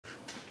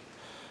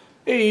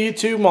Hey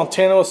YouTube,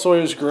 Montana with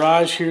Sawyer's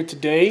Garage here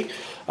today.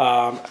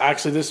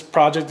 Actually, this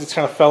project just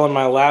kind of fell in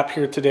my lap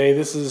here today.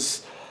 This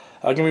is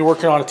going to be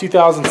working on a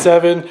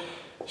 2007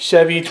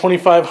 Chevy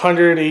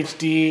 2500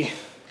 HD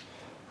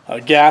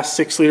gas,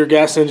 6-liter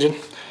gas engine.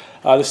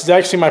 This is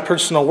actually my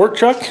personal work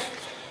truck,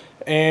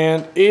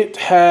 and it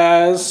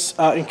has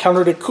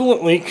encountered a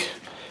coolant leak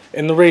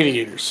in the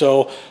radiator.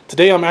 So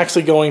today I'm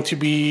actually going to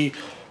be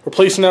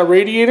replacing that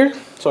radiator.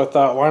 So I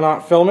thought, why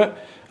not film it?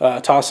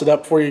 Toss it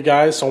up for you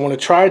guys. So I want to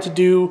try to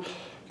do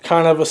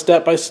kind of a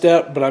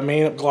step-by-step, but I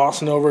may end up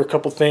glossing over a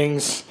couple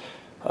things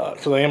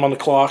because I am on the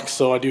clock,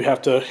 so I do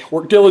have to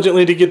work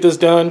diligently to get this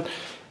done.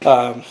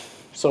 So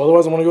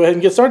otherwise I'm going to go ahead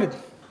and get started.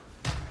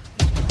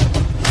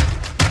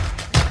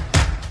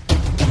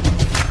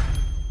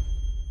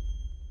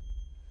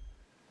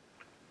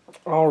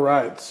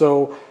 Alright,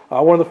 so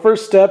one of the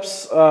first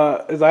steps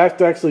is I have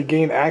to actually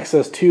gain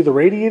access to the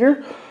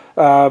radiator.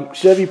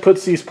 Chevy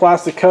puts these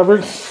plastic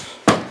covers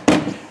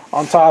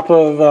on top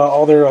of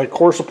all their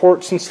core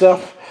supports and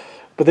stuff,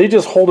 but they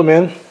just hold them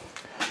in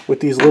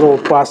with these little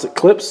plastic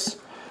clips.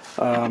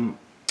 You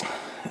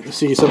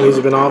see some of these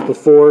have been off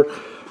before.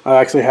 I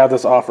actually had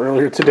this off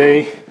earlier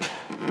today,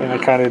 and I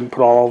kind of didn't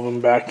put all of them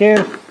back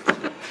in.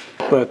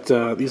 But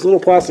these little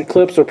plastic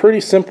clips are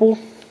pretty simple.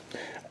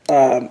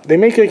 They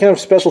make a kind of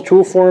special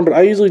tool for them, but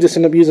I usually just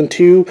end up using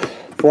two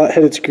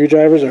flat-headed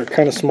screwdrivers that are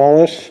kind of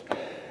smallish,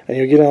 and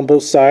you get it on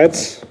both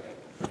sides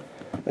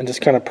and just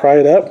kind of pry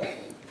it up,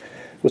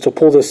 which will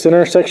pull the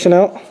center section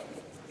out,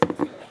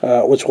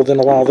 which will then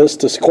allow this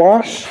to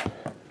squash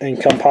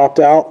and come popped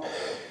out.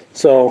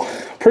 So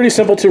pretty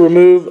simple to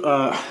remove,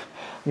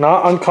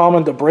 not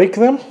uncommon to break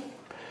them.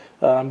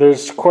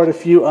 There's quite a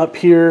few up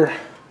here.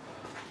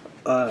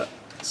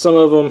 Some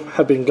of them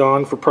have been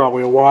gone for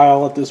probably a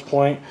while at this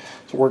point.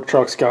 This work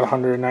truck's got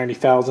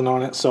 190,000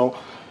 on it, so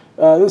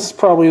this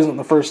probably isn't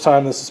the first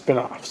time this has been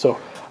off. So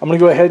I'm going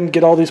to go ahead and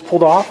get all these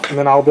pulled off, and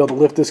then I'll be able to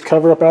lift this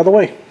cover up out of the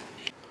way.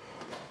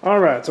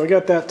 Alright, so I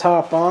got that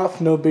top off,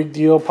 no big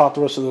deal, pop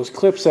the rest of those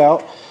clips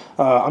out.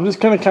 I'm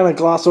just going to kind of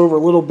gloss over a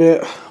little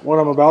bit what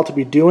I'm about to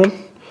be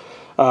doing.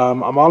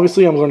 I'm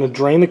going to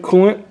drain the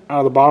coolant out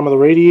of the bottom of the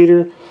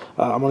radiator.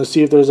 I'm going to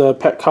see if there's a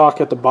petcock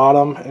at the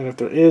bottom, and if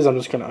there is, I'm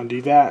just going to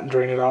undo that and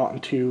drain it out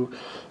into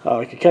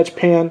like a catch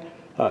pan.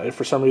 If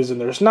for some reason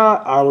there's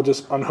not, I will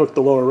just unhook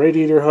the lower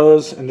radiator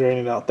hose and drain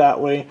it out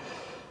that way.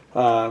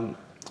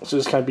 So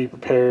just kind of be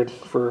prepared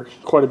for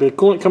quite a bit of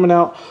coolant coming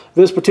out.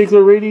 This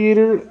particular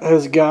radiator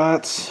has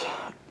got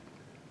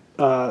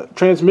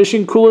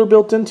transmission cooler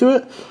built into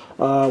it,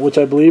 which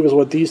I believe is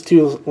what these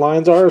two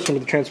lines are. It's going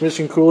to be the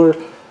transmission cooler.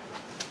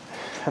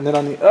 And then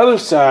on the other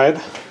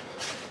side,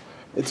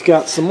 it's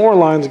got some more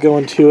lines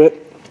going to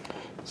it.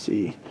 Let's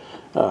see,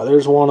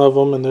 there's one of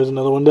them, and there's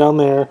another one down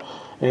there.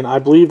 And I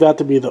believe that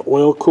to be the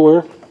oil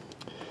cooler.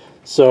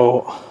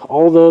 So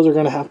all those are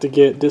going to have to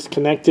get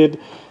disconnected.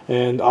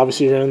 And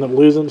obviously you're going to end up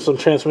losing some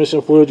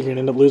transmission fluid, you're going to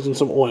end up losing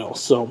some oil.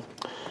 So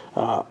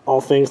all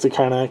things to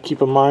kind of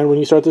keep in mind when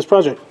you start this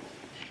project.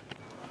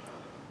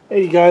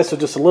 Hey you guys, so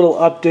just a little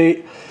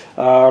update.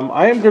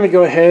 I am going to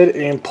go ahead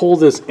and pull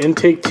this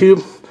intake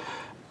tube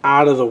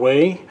out of the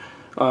way.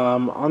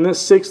 On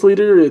this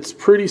 6-liter, it's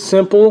pretty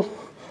simple.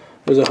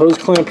 There's a hose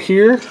clamp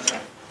here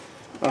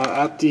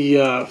at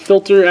the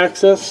filter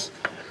access.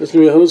 There's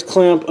going to be a hose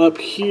clamp up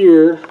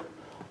here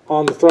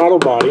on the throttle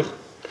body.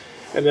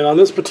 And then on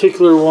this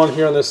particular one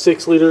here on this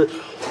 6-liter,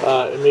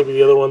 and maybe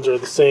the other ones are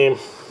the same,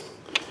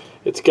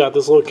 it's got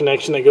this little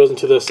connection that goes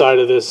into the side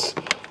of this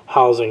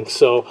housing.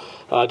 So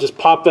just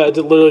pop that,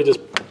 it literally just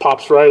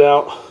pops right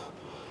out,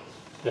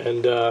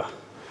 and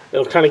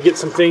it'll kind of get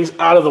some things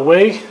out of the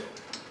way,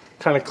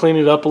 kind of clean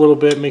it up a little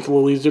bit, make it a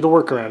little easier to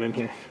work around in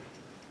here.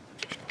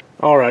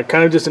 Alright,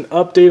 kind of just an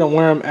update on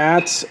where I'm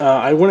at.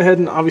 I went ahead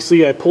and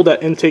obviously I pulled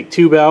that intake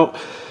tube out.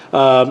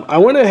 I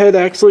went ahead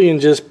actually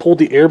and just pulled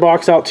the air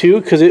box out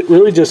too, because it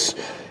really just,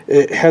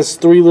 it has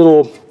 3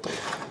 little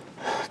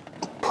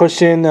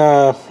push-in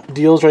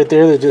deals right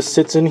there that just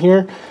sits in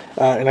here,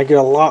 and I get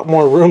a lot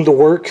more room to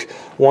work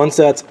once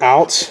that's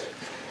out.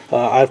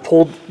 I've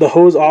pulled the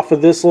hose off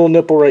of this little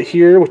nipple right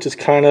here, which is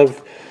kind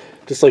of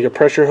just like a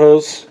pressure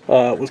hose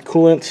with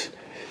coolant,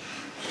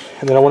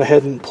 and then I went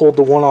ahead and pulled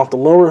the one off the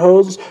lower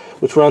hose,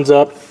 which runs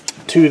up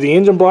to the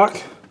engine block.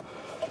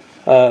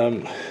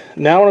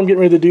 Now what I'm getting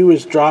ready to do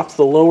is drop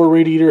the lower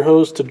radiator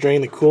hose to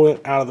drain the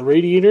coolant out of the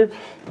radiator.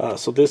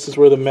 So this is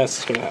where the mess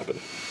is going to happen.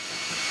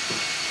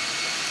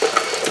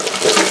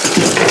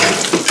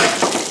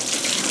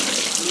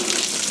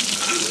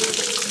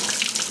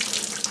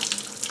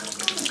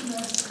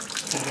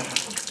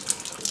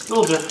 A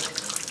little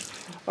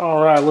bit.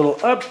 Alright, a little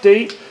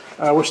update.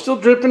 We're still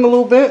dripping a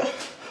little bit,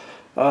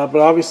 but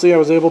obviously I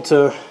was able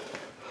to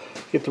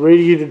get the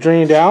radiator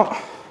drained out.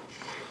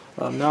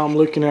 Now I'm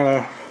looking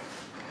at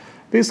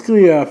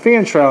basically a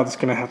fan shroud that's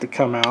going to have to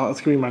come out.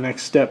 That's going to be my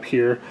next step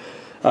here.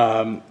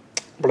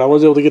 But I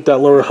was able to get that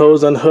lower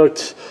hose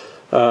unhooked.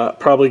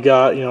 Probably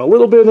got a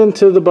little bit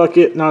into the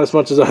bucket, not as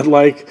much as I'd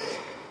like.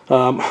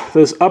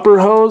 This upper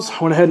hose, I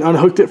went ahead and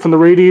unhooked it from the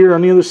radiator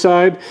on the other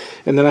side,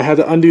 and then I had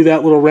to undo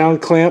that little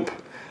round clamp,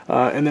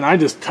 and then I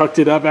just tucked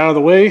it up out of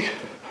the way.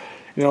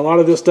 You know, a lot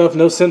of this stuff,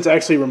 no sense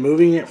actually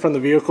removing it from the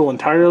vehicle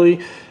entirely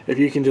if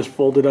you can just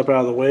fold it up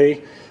out of the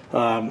way.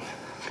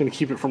 It's going to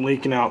keep it from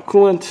leaking out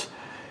coolant,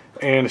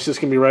 and it's just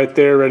going to be right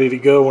there ready to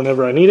go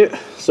whenever I need it.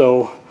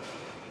 So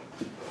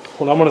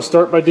what I'm going to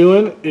start by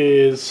doing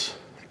is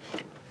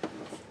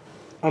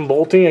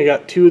unbolting. I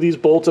got 2 of these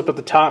bolts up at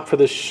the top for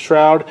this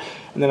shroud,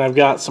 and then I've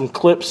got some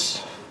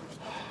clips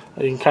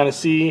that you can kind of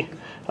see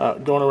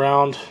going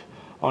around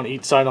on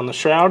each side on the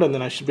shroud, and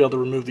then I should be able to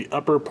remove the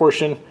upper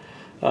portion.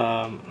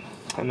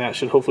 And that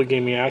should hopefully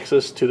give me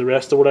access to the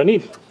rest of what I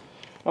need.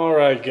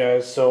 Alright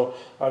guys, so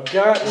I've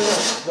gotten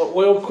the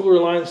oil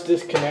cooler lines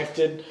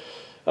disconnected.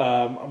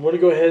 I'm going to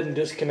go ahead and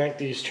disconnect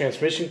these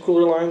transmission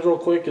cooler lines real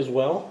quick as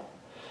well.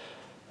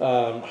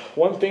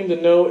 One thing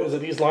to note is that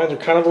these lines are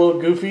kind of a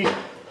little goofy.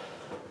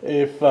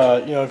 If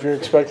you know, if you're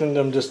expecting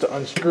them just to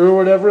unscrew or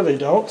whatever, they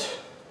don't.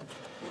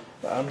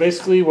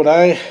 Basically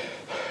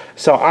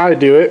so I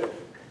do it.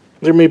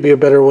 There may be a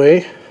better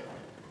way.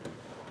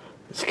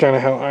 It's kind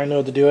of how I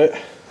know to do it.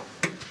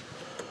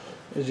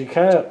 Is you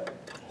kind of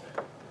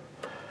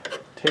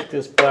take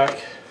this black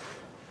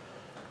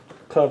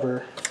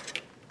cover,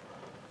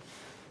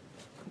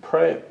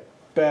 pry it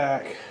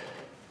back,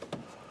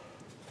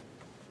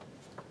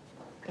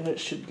 and it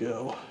should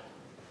go.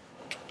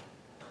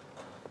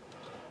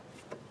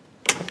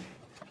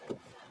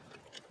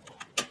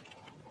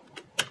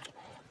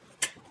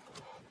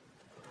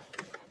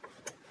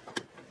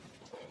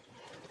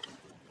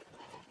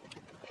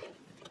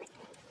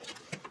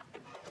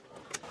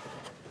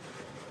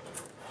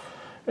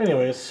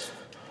 Anyways,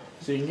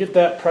 so you can get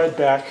that pried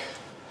back,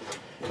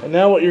 and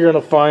now what you're going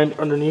to find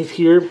underneath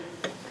here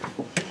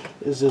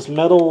is this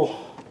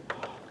metal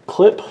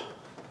clip.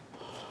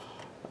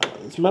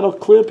 This metal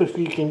clip, if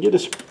you can get a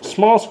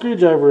small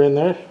screwdriver in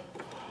there,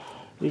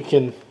 you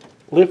can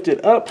lift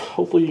it up.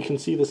 Hopefully you can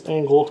see this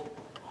angle.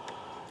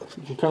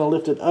 You can kind of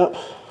lift it up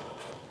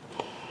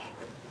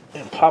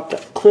and pop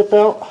that clip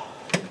out.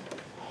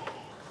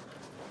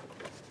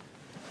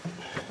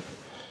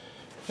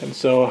 And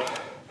so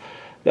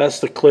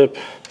that's the clip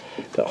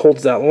that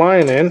holds that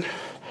line in.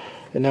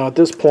 And now at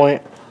this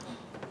point,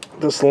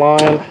 this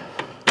line,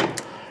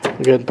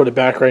 I'm going to put it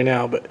back right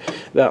now, but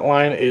that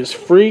line is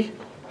free.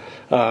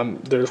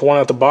 There's one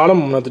at the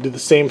bottom. I'm going to have to do the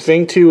same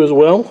thing too as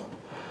well.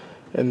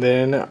 And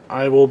then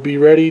I will be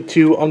ready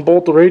to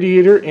unbolt the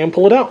radiator and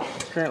pull it out.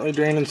 Currently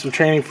draining some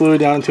training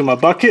fluid down into my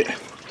bucket.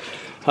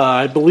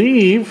 I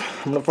believe,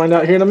 I'm going to find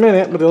out here in a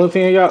minute, but the only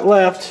thing I got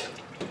left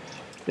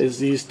is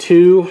these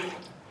 2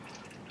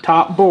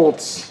 top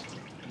bolts.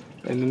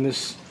 And then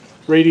this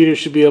radiator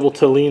should be able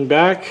to lean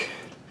back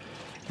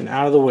and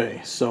out of the way.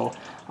 So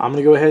I'm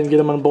going to go ahead and get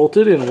them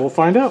unbolted and we'll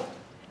find out.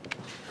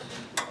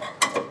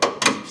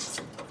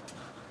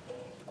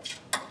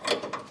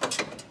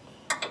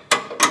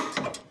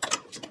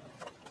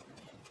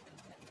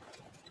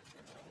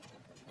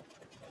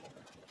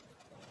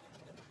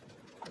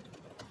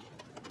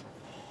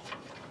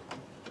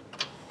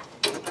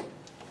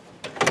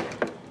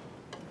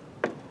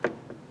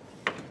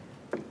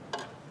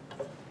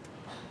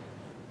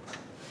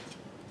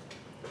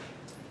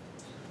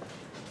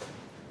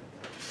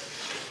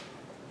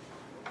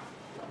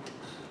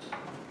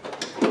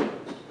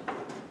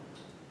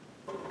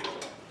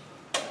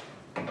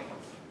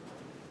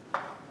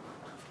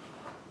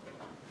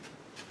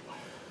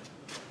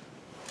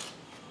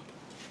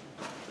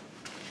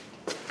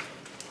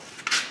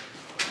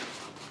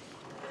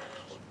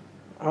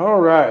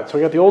 Alright, so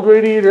I got the old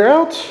radiator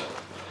out.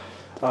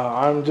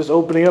 I'm just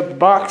opening up the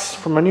box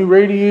for my new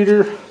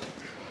radiator.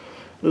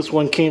 This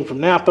one came from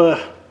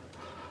Napa,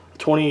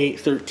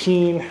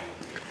 2813.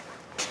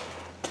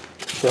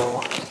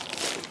 So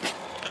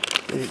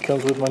it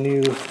comes with my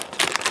new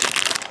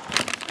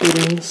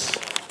fittings.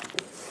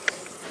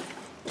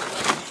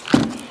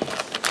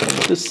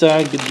 This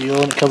side, good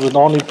deal, and it comes with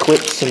all new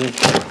clips and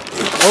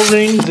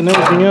O-rings and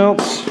everything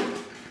else.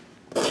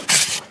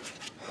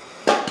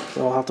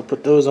 So I'll have to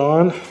put those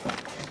on.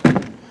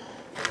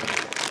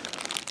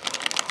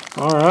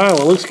 Alright,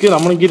 well it looks good.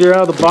 I'm going to get her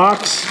out of the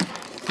box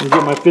and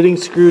get my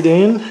fittings screwed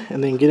in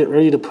and then get it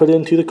ready to put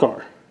into the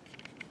car.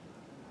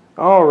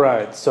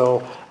 Alright,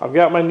 so I've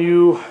got my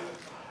new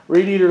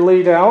radiator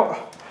laid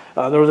out.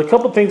 There was a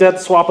couple things I had to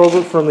swap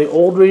over from the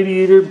old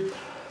radiator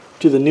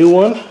to the new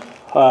one.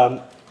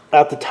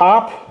 At the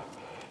top,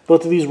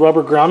 both of these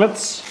rubber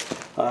grommets,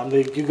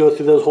 they do go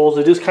through those holes.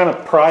 They just kind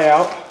of pry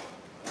out.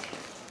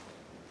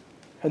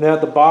 And then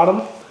at the bottom,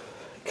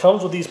 it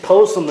comes with these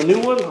posts on the new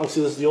one.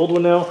 Obviously this is the old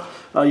one now.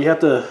 You have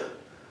to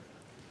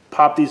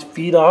pop these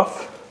feet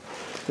off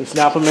and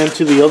snap them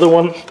into the other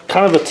one.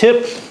 Kind of a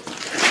tip.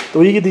 The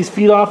way you get these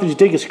feet off is you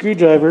take a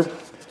screwdriver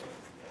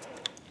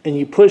and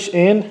you push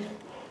in.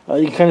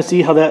 You can kind of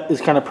see how that is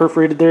kind of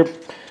perforated there.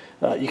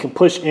 You can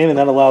push in and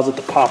that allows it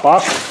to pop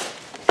off.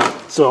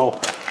 So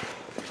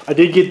I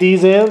did get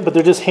these in, but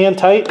they're just hand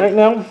tight right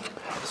now.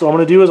 So what I'm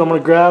going to do is I'm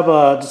going to grab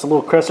just a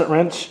little crescent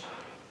wrench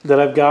that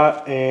I've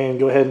got and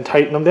go ahead and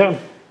tighten them down.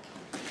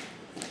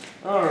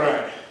 All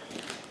right,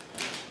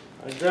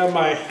 I grab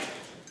my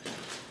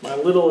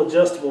little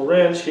adjustable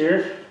wrench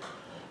here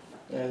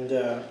and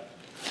go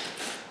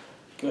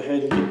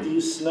ahead and get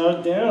these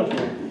snug down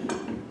here.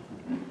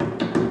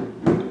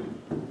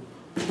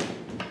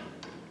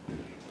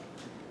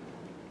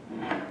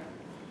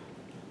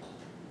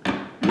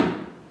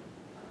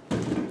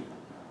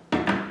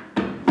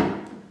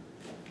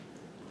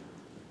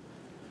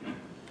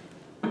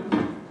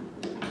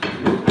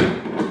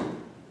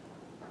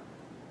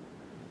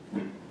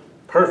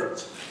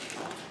 Perfect.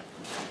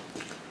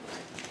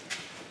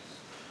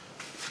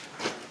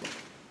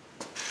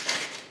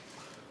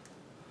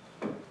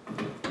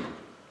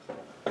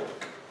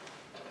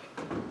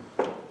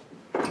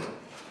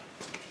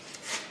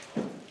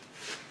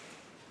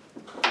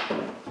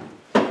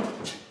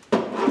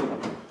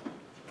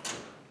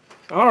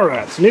 All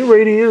right, so new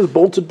radiator is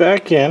bolted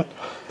back in.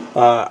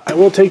 I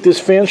will take this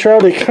fan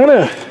shroud. It kind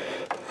of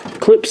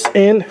clips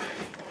in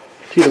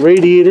to the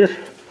radiator.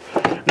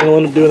 I'm going to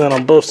end up doing that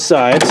on both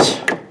sides.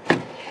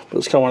 But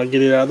just kind of want to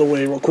get it out of the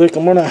way real quick.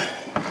 I'm going to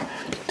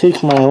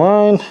take my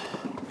line.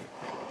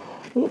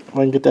 If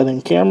I can get that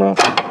in camera.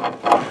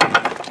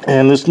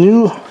 And this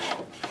new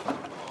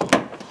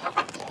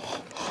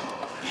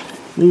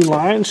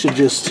line should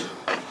just,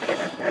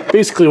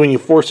 basically when you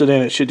force it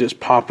in, it should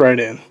just pop right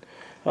in.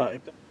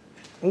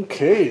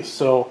 Okay,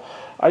 so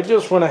I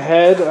just went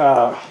ahead,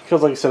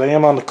 because like I said, I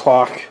am on the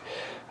clock.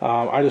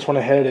 I just went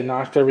ahead and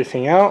knocked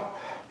everything out.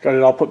 Got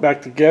it all put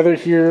back together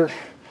here.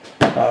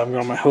 I've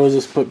got my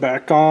hoses put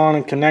back on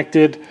and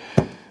connected.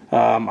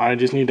 I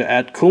just need to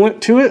add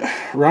coolant to it,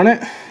 run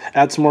it,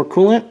 add some more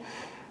coolant,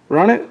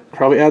 run it,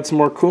 probably add some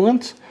more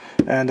coolant,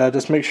 and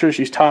just make sure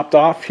she's topped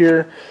off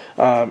here.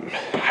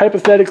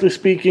 Hypothetically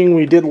speaking,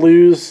 we did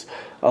lose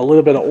a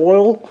little bit of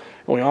oil,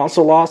 and we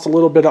also lost a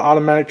little bit of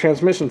automatic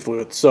transmission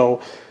fluid.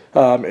 So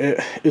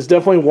it is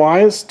definitely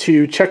wise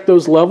to check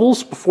those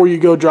levels before you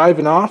go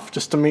driving off,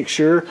 just to make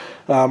sure.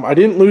 I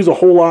didn't lose a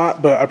whole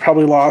lot, but I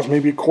probably lost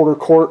maybe a quarter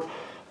quart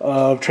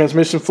of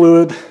transmission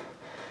fluid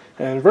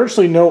and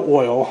virtually no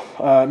oil.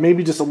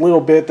 Maybe just a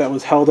little bit that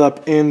was held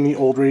up in the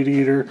old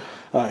radiator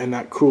in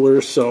that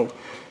cooler. So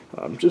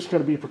I'm just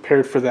going to be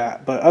prepared for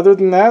that. But other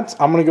than that,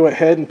 I'm going to go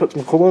ahead and put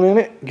some coolant in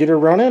it, get her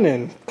running,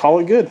 and call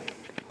it good.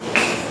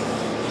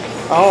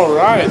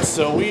 Alright,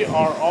 so we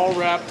are all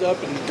wrapped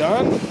up and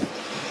done.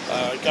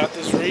 Got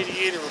this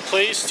radiator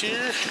replaced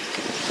here.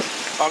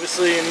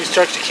 Obviously in these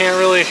trucks you can't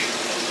really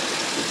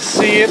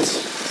see it.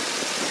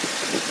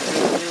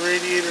 New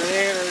radiator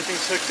in,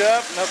 everything's hooked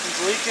up,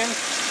 nothing's leaking.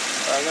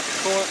 I got the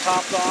coolant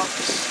topped off,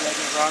 just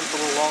letting it run for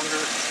a little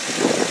longer.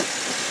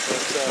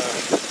 But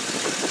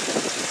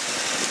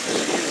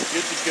she is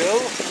good to go.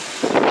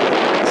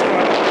 That's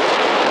kind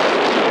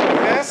of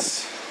a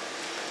mess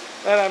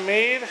that I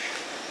made.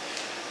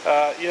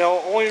 You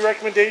know, only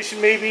recommendation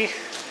maybe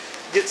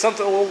get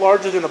something a little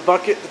larger than a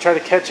bucket to try to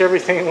catch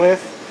everything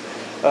with,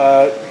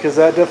 because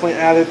that definitely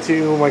added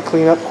to my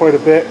cleanup quite a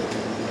bit.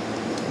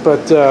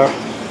 But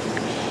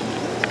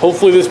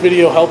hopefully this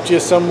video helped you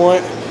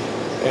somewhat,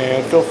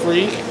 and feel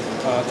free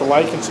to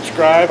like and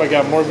subscribe. I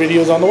got more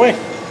videos on the way.